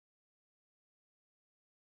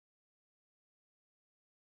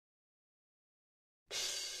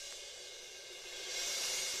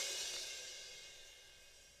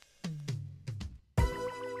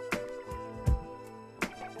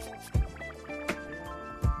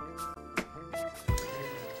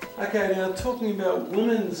Okay, now talking about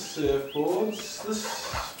women's surfboards,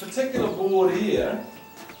 this particular board here,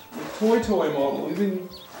 the Toi Toi model, we've been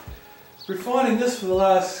refining this for the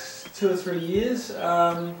last 2 or 3 years.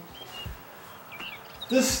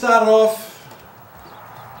 This started off,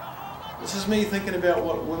 this is me thinking about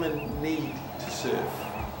what women need to surf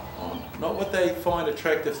on, not what they find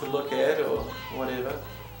attractive to look at or whatever.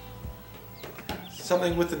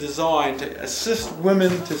 Something with the design to assist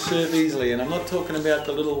women to surf easily, and I'm not talking about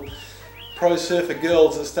the little pro surfer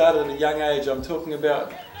girls that started at a young age. I'm talking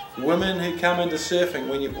about women who come into surfing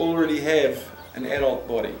when you already have an adult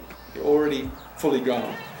body, you're already fully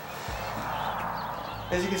grown.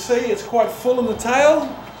 As you can see, it's quite full in the tail,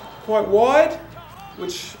 quite wide,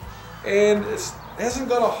 and it hasn't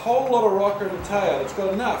got a whole lot of rocker in the tail. It's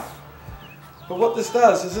got enough. But what this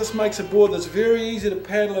does is this makes a board that's very easy to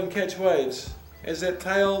paddle and catch waves. As that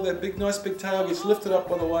tail, that nice big tail gets lifted up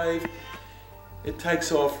by the wave, it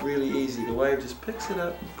takes off really easy. The wave just picks it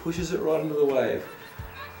up and pushes it right into the wave.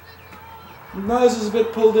 The nose is a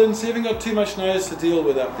bit pulled in, so you haven't got too much nose to deal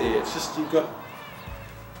with up there. It's just you've got...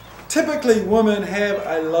 Typically women have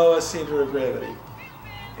a lower centre of gravity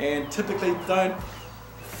and typically don't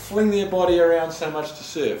fling their body around so much to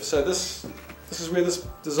surf. So this is where this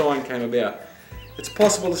design came about. It's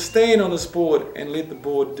possible to stand on this board and let the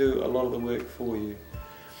board do a lot of the work for you.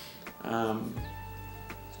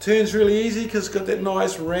 Turns really easy because it's got that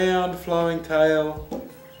nice round flowing tail.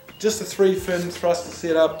 Just a 3-fin thruster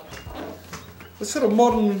setup. The sort of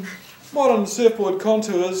modern surfboard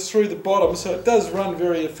contours through the bottom, so it does run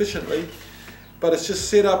very efficiently, but it's just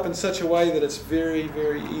set up in such a way that it's very,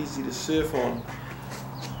 very easy to surf on.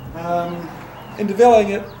 In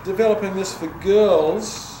developing this for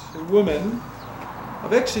girls, women,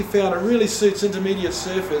 I've actually found it really suits intermediate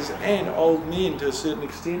surfers and old men to a certain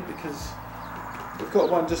extent, because we've got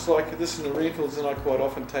one just like this in the rentals, and I quite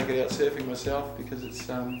often take it out surfing myself because it's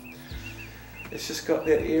just got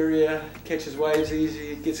that area, catches waves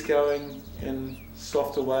easy, it gets going in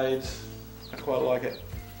softer waves. I quite like it.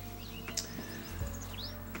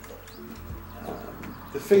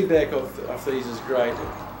 The feedback of these is great.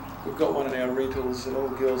 We've got one in our rentals, and all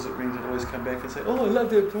the girls that rent it always come back and say, "Oh, I love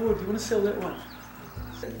that board, do you want to sell that one?"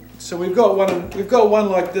 So we've got one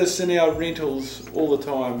like this in our rentals all the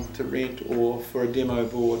time to rent or for a demo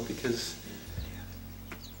board, because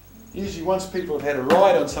usually once people have had a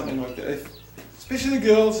ride on something like that, especially the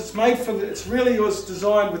girls, it really was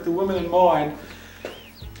designed with the women in mind.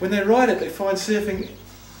 When they ride it, they find surfing,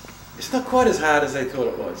 it's not quite as hard as they thought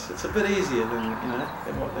it was. It's a bit easier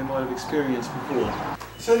than what they might have experienced before.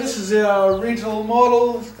 So this is our rental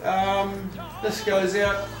model. This goes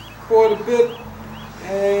out quite a bit,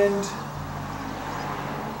 and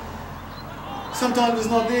sometimes it's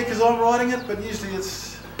not there because I'm riding it, but usually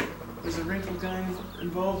there's a rental game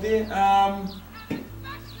involved there.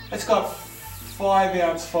 It's got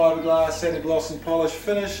 5-ounce fiberglass, sanded gloss and polish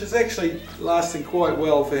finish. It's actually lasting quite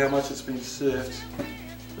well for how much it's been surfed.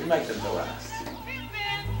 We make them to last.